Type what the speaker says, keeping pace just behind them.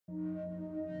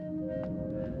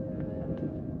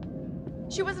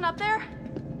She wasn't up there?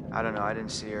 I don't know, I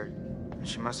didn't see her.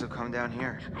 She must have come down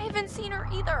here. I haven't seen her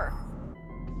either.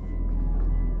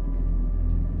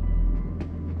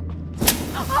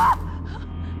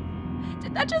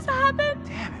 Did that just happen?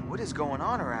 Damn it, what is going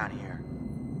on around here?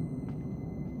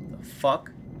 The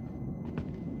fuck?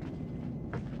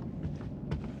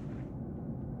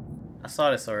 I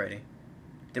saw this already.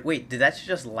 Wait, did that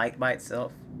just light by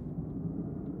itself?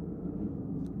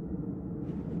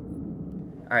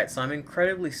 Alright, so I'm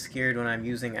incredibly scared when I'm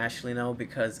using Ashley now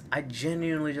because I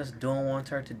genuinely just don't want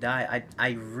her to die.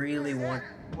 I really want...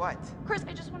 What? Chris,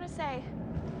 I just want to say,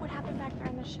 what happened back there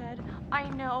in the shed? I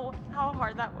know how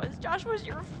hard that was. Josh was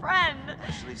your friend.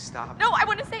 Ashley, stop. No, I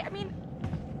want to say,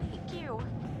 thank you.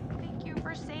 Thank you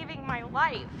for saving my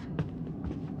life.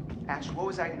 Ash, what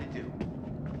was I gonna do?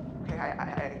 Okay,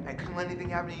 I couldn't let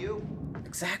anything happen to you.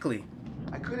 Exactly.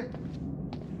 I couldn't.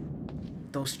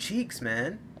 Those cheeks,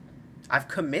 man. I've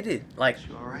committed. Like...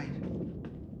 You alright?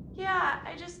 Yeah,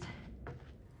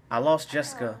 I lost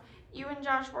Jessica. You and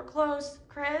Josh were close,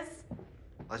 Chris.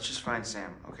 Let's just find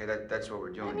Sam, okay? That's what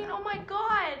we're doing now. Oh my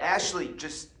God. Ashley,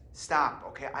 just stop,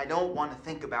 okay? I don't want to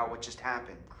think about what just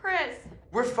happened. Chris.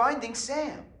 We're finding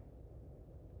Sam.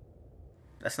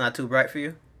 That's not too bright for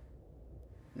you?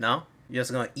 No? You're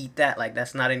just gonna eat that like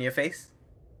that's not in your face?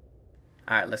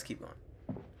 Alright, let's keep going.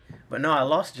 But no, I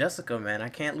lost Jessica, man. I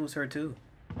can't lose her too.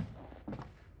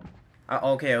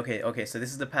 Okay, so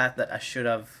this is the path that I should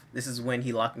have... This is when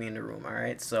he locked me in the room,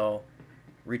 alright? So,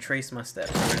 retrace my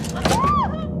steps.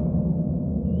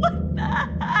 What the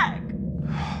heck?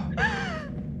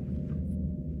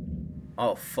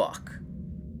 Oh, fuck.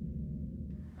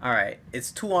 Alright,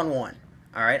 it's 2-on-1.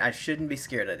 Alright, I shouldn't be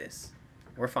scared of this.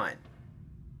 We're fine.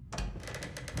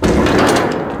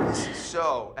 This is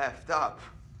so effed up.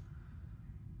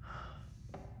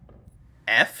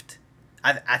 Effed?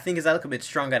 I think it's a little bit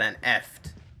stronger than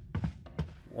effed.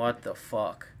 What the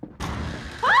fuck?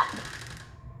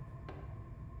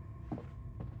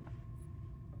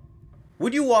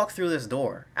 Would you walk through this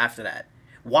door after that?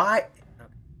 Why?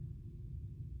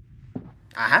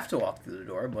 I have to walk through the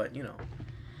door, but you know.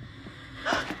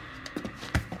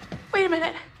 Wait a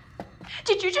minute.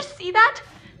 Did you just see that?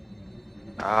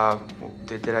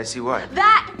 Did I see what?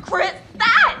 That, Chris,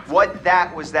 that! What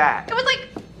that was that? It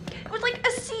was like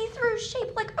a see-through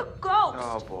shape, like a ghost.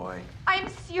 Oh boy. I'm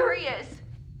serious.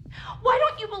 Why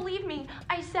don't you believe me?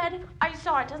 I said I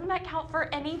saw it. Doesn't that count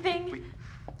for anything?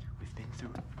 We've been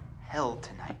through hell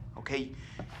tonight, okay?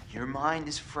 Your mind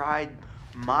is fried.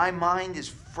 My mind is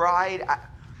fried.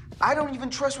 I don't even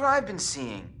trust what I've been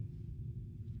seeing.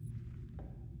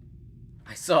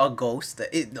 I saw a ghost.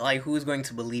 Like, who's going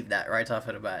to believe that right off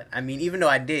of the bat? I mean, even though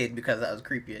I did, because that was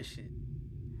creepy as shit.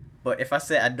 But if I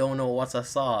say I don't know what I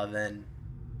saw, then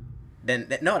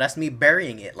no, that's me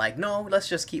burying it. Like, no, let's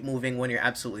just keep moving when you're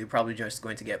absolutely probably just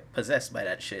going to get possessed by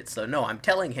that shit. So no, I'm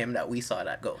telling him that we saw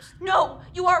that ghost. No,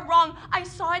 you are wrong. I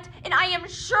saw it, and I am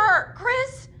sure,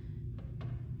 Chris.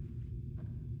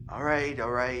 All right.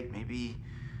 Maybe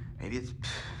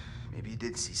you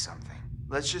did see something.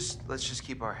 Let's just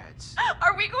keep our heads.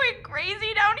 Are we going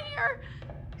crazy down here?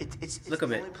 It's the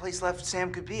only place left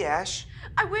Sam could be, Ash.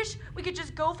 I wish we could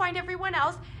just go find everyone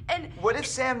else and... What if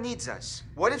Sam needs us?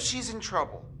 What if she's in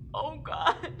trouble? Oh,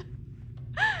 God.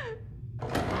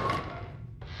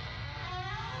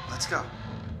 Let's go.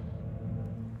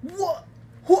 What?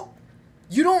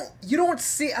 You don't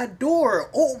see a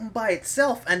door open by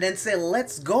itself and then say,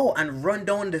 let's go and run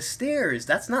down the stairs.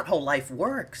 That's not how life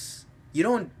works. You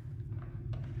don't...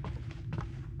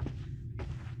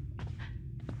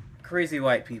 Crazy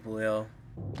white people, yo.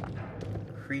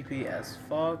 Creepy as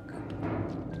fuck.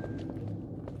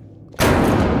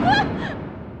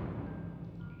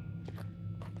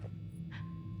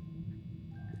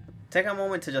 Take a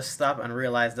moment to just stop and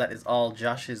realize that it's all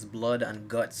Josh's blood and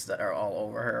guts that are all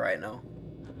over her right now.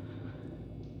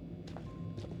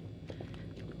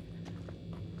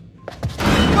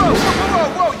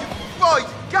 Whoa, you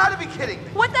gotta be kidding me.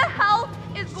 What the hell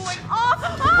is going on?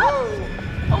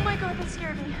 Whoa. Oh my God, that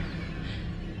scared me.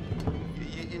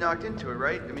 You knocked into it,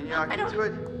 right? I mean, you knocked into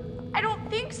it? I don't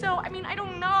think so. I mean, I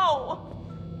don't know.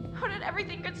 How did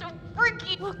everything get so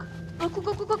freaky? Look,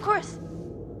 Chris.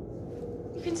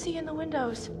 You can see in the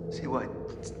windows. See what?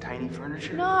 It's tiny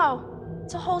furniture? No,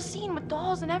 it's a whole scene with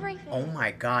dolls and everything. Oh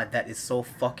my God, that is so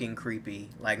fucking creepy.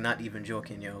 Like, not even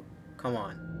joking, yo. Come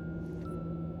on.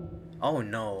 Oh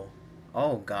no.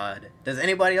 Oh God. Does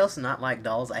anybody else not like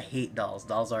dolls? I hate dolls.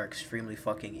 Dolls are extremely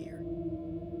fucking eerie.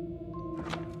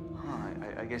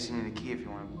 I guess you need a key if you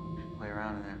want to play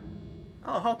around in there.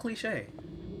 Oh, how cliche.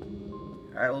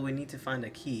 Alright, well, we need to find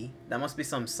a key. That must be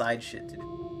some side shit to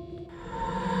do.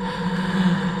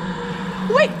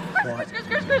 Wait! What?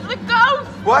 Chris, the ghost!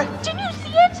 What? Didn't you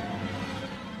see it?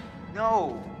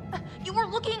 No. You were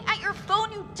looking at your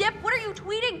phone, you dip. What are you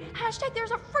tweeting? Hashtag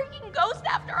there's a freaking ghost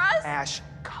after us. Ash,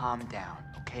 calm down,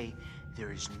 okay?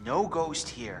 There is no ghost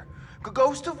here.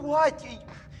 Ghost of what?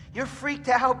 You're freaked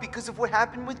out because of what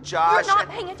happened with Josh. You're not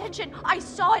paying attention. I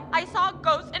saw it. I saw a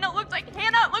ghost, and it looked like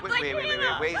Hannah. It looked like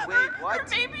Hannah. Wait, what? Her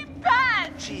baby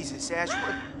pet. Jesus, Ash,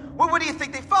 what do you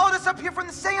think? They followed us up here from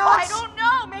the seance? I don't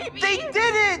know, maybe. They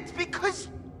didn't, because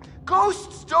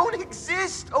ghosts don't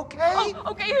exist, okay?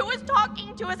 Oh, okay, who was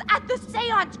talking to us at the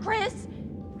seance, Chris?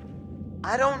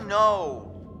 I don't know.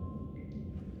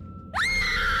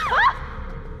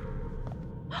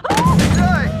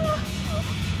 Good.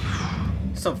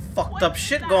 Some fucked up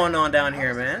shit going on down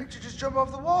here, man. Did you just jump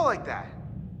off the wall like that?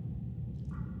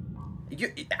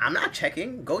 I'm not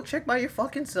checking. Go check by your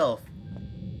fucking self.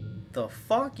 The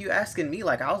fuck you asking me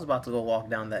like I was about to go walk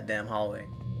down that damn hallway?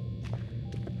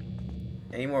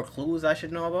 Any more clues I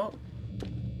should know about?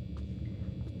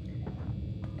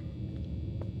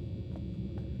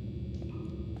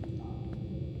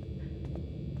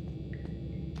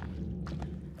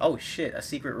 Oh shit, a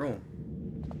secret room.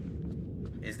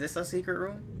 Is this a secret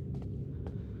room?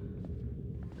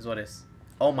 Is what is?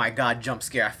 Oh my god, jump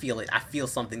scare. I feel it. I feel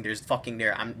something. There's fucking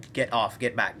there. Get off.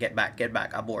 Get back.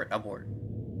 Abort.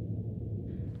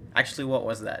 Actually, what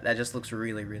was that? That just looks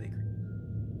really, really creepy.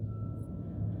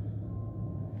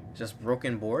 Just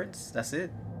broken boards? That's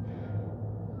it?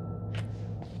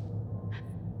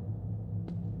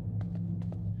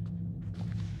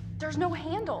 There's no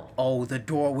handle. Oh, the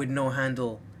door with no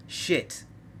handle. Shit.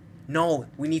 No,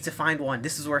 we need to find one.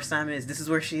 This is where Sam is. This is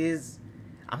where she is.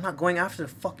 I'm not going after the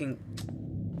fucking...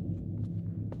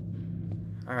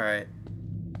 Alright.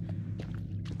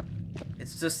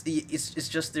 It's just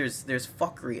there's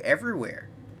fuckery everywhere.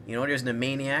 You know, there's the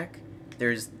maniac.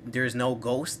 There's no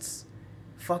ghosts.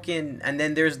 Fucking, and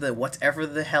then there's the whatever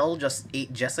the hell just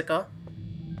ate Jessica.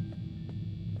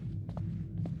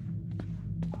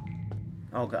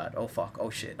 Oh god, oh fuck, oh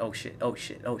shit, oh shit, oh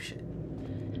shit, oh shit.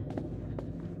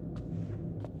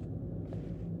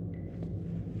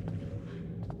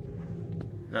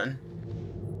 Nothing.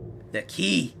 The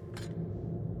key.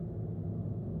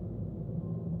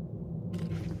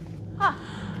 Huh,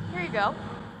 here you go.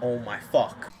 Oh my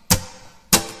fuck.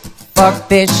 Fuck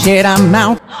this shit, I'm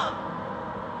out.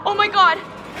 Oh my god.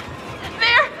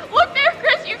 There, look there,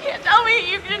 Chris. You can't tell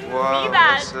me you didn't see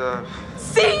that.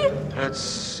 See?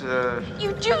 That's,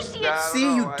 You do see it.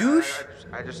 See, you douche.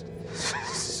 I just, this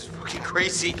is fucking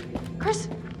crazy. Chris,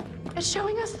 it's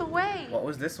showing us the way. What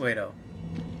was this way though?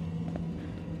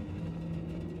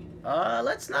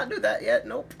 Let's not do that yet.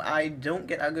 Nope. I don't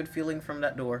get a good feeling from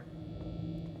that door.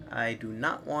 I do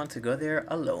not want to go there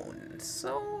alone.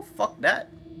 So, fuck that.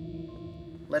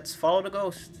 Let's follow the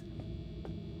ghost.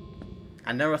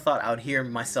 I never thought I would hear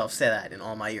myself say that in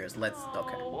all my years. Let's,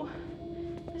 okay. Oh,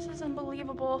 this is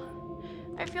unbelievable.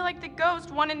 I feel like the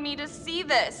ghost wanted me to see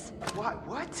this. What?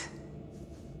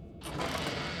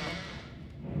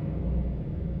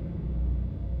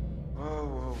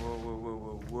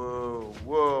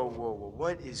 Whoa.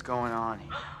 What is going on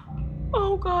here?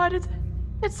 Oh god,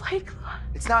 it's like...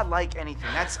 It's not like anything.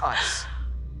 That's us.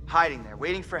 Hiding there,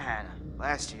 waiting for Hannah.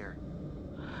 Last year.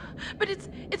 But it's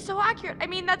so accurate. I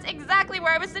mean, that's exactly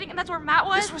where I was sitting, and that's where Matt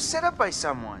was. This was set up by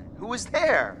someone. Who was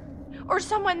there? Or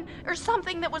someone, or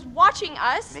something that was watching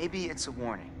us. Maybe it's a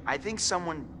warning. I think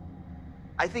someone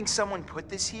put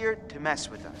this here to mess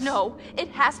with us. No, it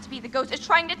has to be the ghost. It's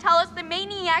trying to tell us the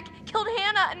maniac killed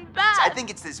Hannah and Beth. I think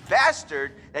it's this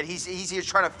bastard that he's here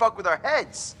trying to fuck with our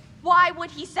heads. Why would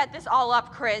he set this all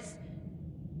up, Chris?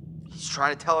 He's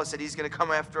trying to tell us that he's gonna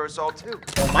come after us all too.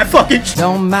 Oh my fucking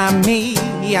Don't mind me,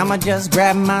 I'ma just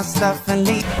grab my stuff and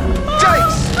leave.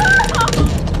 Yikes!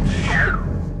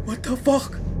 What the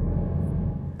fuck?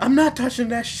 I'm not touching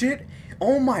that shit.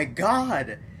 Oh my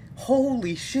god.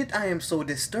 Holy shit, I am so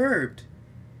disturbed.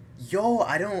 Yo,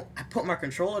 I put my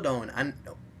controller down.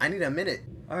 I need a minute.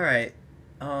 Alright.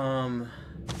 I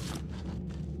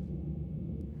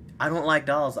don't like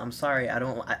dolls. I'm sorry.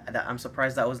 I'm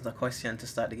surprised that was the question to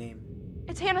start the game.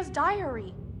 It's Hannah's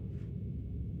diary.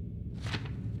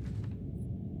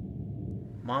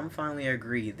 Mom finally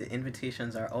agreed. The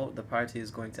invitations are out. The party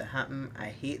is going to happen. I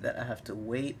hate that I have to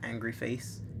wait. Angry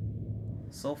face.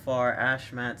 So far,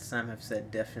 Ash, Matt, Sam have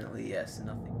said definitely yes.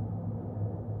 Nothing.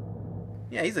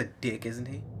 Yeah, he's a dick, isn't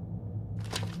he?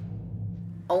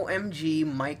 OMG,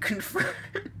 Mike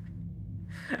confirmed.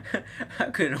 I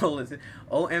couldn't hold it.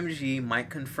 OMG, Mike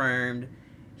confirmed.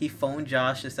 He phoned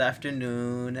Josh this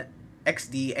afternoon.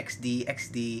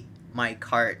 XD, Mike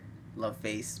heart, love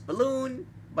face, balloon.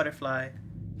 Butterfly.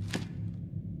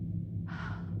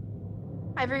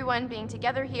 Everyone being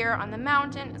together here on the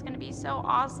mountain is gonna be so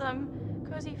awesome.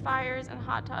 Cozy fires and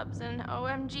hot tubs and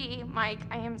OMG, Mike,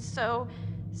 I am so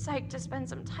psyched to spend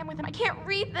some time with him. I can't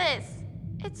read this.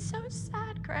 It's so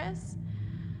sad, Chris.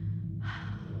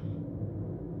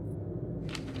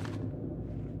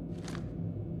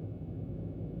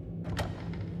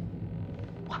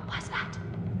 What was that?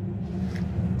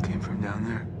 Came from down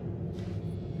there.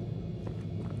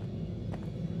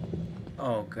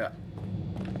 Oh god.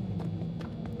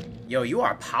 Yo, you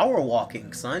are power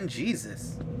walking, son.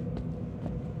 Jesus.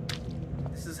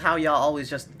 This is how y'all always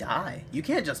just die. You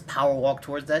can't just power walk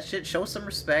towards that shit. Show some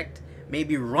respect.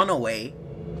 Maybe run away.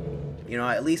 You know,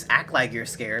 at least act like you're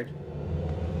scared.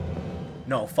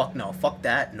 No. Fuck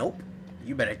that. Nope.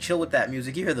 You better chill with that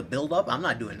music. You hear the build up? I'm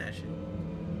not doing that shit.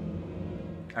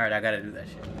 Alright, I gotta do that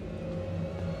shit.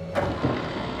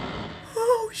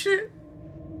 Oh, shit.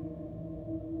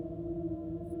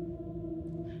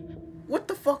 What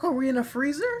the fuck, are we in a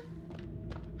freezer?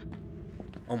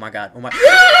 Oh my god, oh my...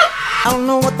 I don't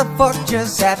know what the fuck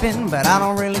just happened, but I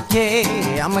don't really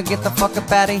care. I'ma get the fuck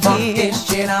up out of here. Fuck this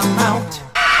shit, I'm out.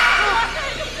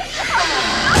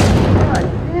 God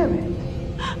damn it.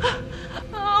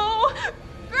 Oh,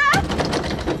 Greg!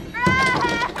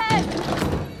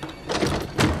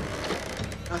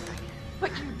 Nothing.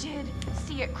 But you did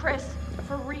see it, Chris.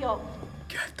 For real.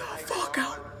 Get the fuck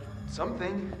out.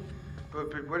 Something.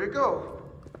 But where'd it go?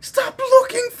 Stop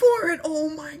looking for it! Oh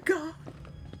my god.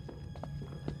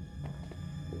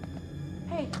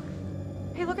 Hey,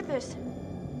 look at this.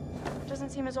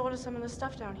 Doesn't seem as old as some of the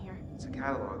stuff down here. It's a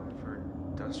catalog for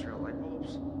industrial light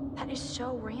bulbs. That is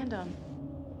so random.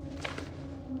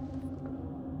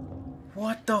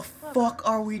 What the fuck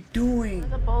are we doing?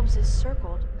 One of the bulbs is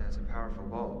circled. Yeah, it's a powerful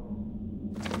bulb.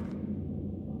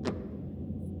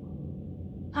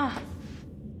 Huh.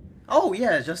 Oh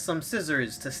yeah, just some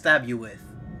scissors to stab you with.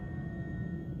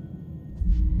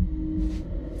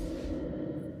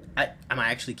 Am I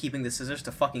actually keeping the scissors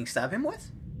to fucking stab him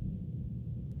with?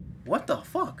 What the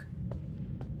fuck?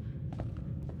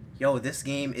 Yo, this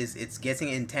game it's getting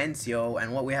intense, yo,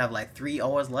 and what, we have like 3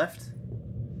 hours left?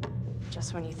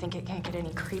 Just when you think it can't get any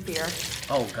creepier.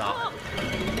 Oh god.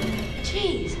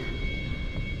 Jeez.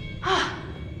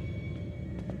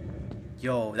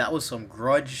 Yo, that was some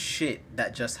grudge shit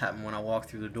that just happened when I walked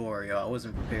through the door, yo. I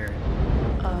wasn't prepared.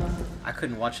 I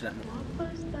couldn't watch that movie.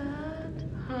 What was that?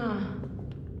 Huh.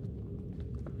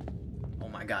 Oh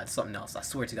my god, something else. I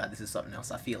swear to god, this is something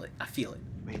else. I feel it. I feel it.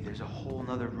 Wait, there's a whole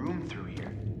nother room through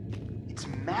here. It's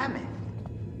mammoth.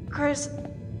 Chris,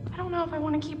 I don't know if I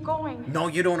want to keep going. No,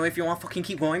 you don't know if you want to fucking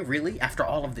keep going? Really? After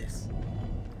all of this?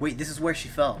 Wait, this is where she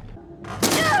fell.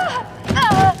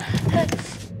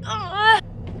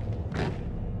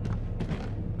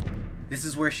 This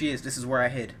is where she is. This is where I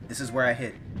hid. This is where I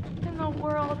hid. In the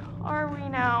world are we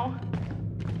now?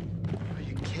 Are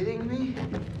you kidding me?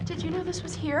 Did you know this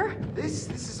was here? This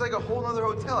is like a whole nother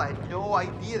hotel. I had no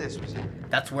idea this was here.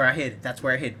 That's where I hid. That's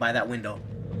where I hid, by that window.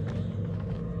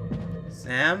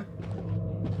 Sam?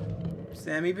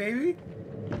 Sammy, baby?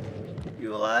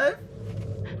 You alive?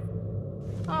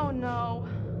 Oh no.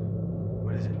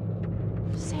 What is it?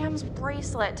 Sam's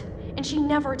bracelet. And she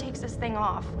never takes this thing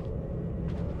off.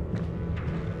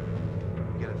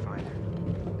 We gotta find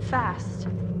her. Fast.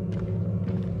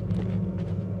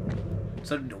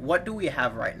 So what do we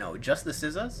have right now? Just the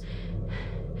scissors?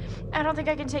 I don't think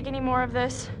I can take any more of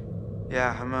this.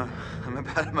 Yeah, I'm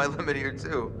about at my limit here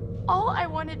too. All I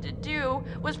wanted to do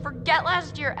was forget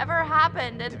last year ever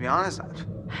happened To and... be honest,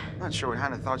 I'm not sure what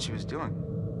Hannah thought she was doing.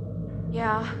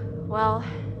 Yeah, well,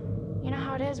 you know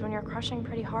how it is when you're crushing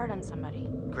pretty hard on somebody.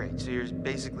 Great, so you're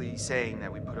basically saying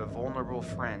that we put a vulnerable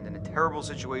friend in a terrible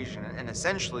situation and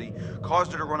essentially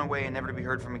caused her to run away and never to be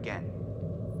heard from again.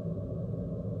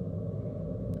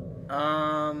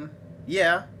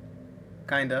 Yeah.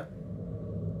 Kinda.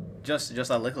 Just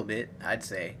a little bit, I'd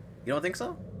say. You don't think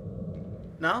so?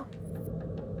 No?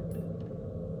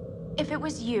 If it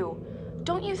was you,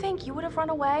 don't you think you would have run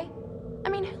away? I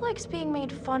mean, who likes being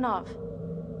made fun of?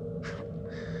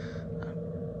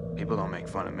 People don't make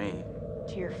fun of me.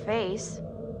 To your face.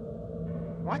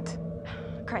 What?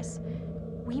 Chris,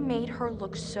 we made her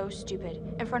look so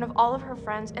stupid in front of all of her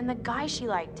friends and the guy she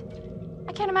liked.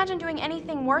 I can't imagine doing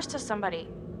anything worse to somebody.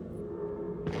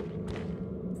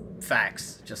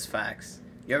 Facts. Just facts.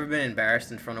 You ever been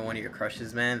embarrassed in front of one of your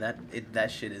crushes, man?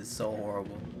 That shit is so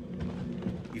horrible.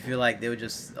 You feel like they would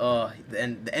just, the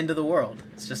end of the world.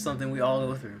 It's just something we all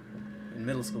go through in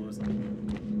middle school or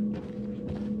something.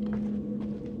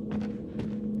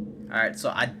 Alright, so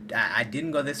I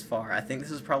didn't go this far. I think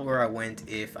this is probably where I went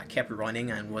if I kept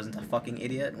running and wasn't a fucking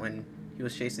idiot when he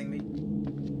was chasing me.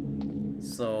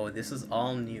 So this is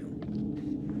all new.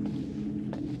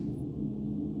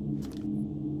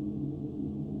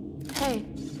 Hey,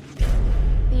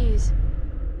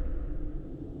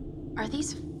 are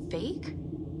these fake?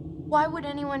 Why would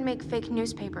anyone make fake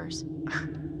newspapers?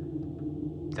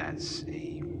 That's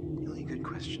a really good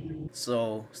question.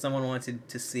 So someone wanted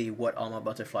to see what all my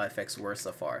butterfly effects were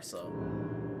so far, so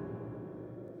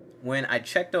when I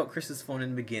checked out Chris's phone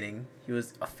in the beginning, he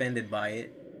was offended by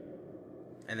it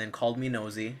and then called me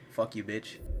nosy. Fuck you,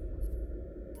 bitch.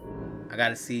 I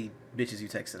gotta see bitches you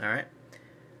texting, alright?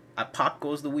 Pop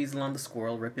goes the weasel on the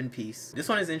squirrel, rip in peace. This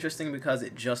one is interesting because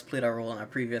it just played a role in our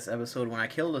previous episode. When I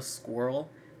killed a squirrel,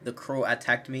 the crow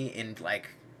attacked me in, like,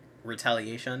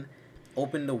 retaliation,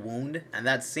 opened a wound, and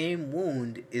that same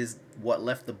wound is what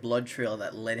left the blood trail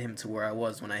that led him to where I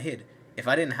was when I hid. If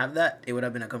I didn't have that, it would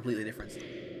have been a completely different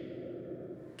story.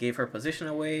 Gave her position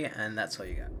away, and that's all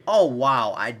you got. Oh,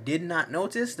 wow, I did not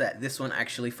notice that this one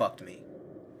actually fucked me.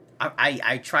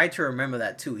 I tried to remember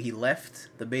that too. He left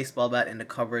the baseball bat in the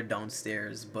cupboard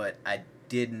downstairs, but I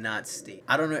did not stay.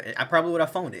 I don't know. I probably would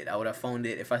have found it. I would have found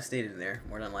it if I stayed in there.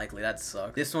 More than likely. That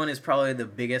sucks. This one is probably the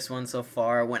biggest one so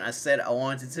far. When I said I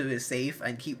wanted to be safe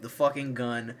and keep the fucking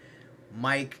gun,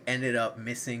 Mike ended up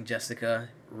missing Jessica.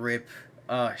 Rip.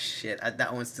 Oh shit,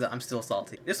 that one's still, I'm still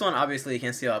salty. This one, obviously, you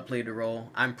can see how I played the role.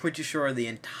 I'm pretty sure the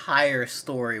entire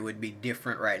story would be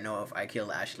different right now if I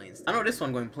killed Ashley instead. I know this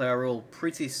one going to play a role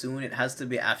pretty soon. It has to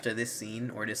be after this scene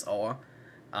or this hour.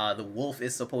 The wolf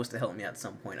is supposed to help me at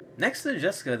some point. Next to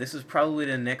Jessica, this is probably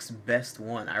the next best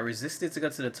one. I resisted to go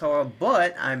to the tower,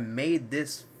 but I made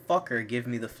this fucker give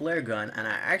me the flare gun, and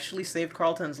I actually saved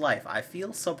Carlton's life. I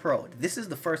feel so proud. This is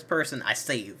the first person I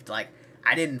saved. Like,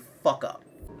 I didn't fuck up.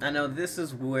 I know this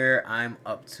is where I'm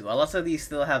up to. A lot of these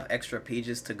still have extra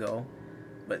pages to go,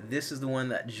 but this is the one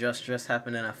that just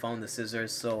happened and I found the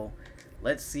scissors, so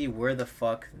let's see where the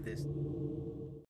fuck this...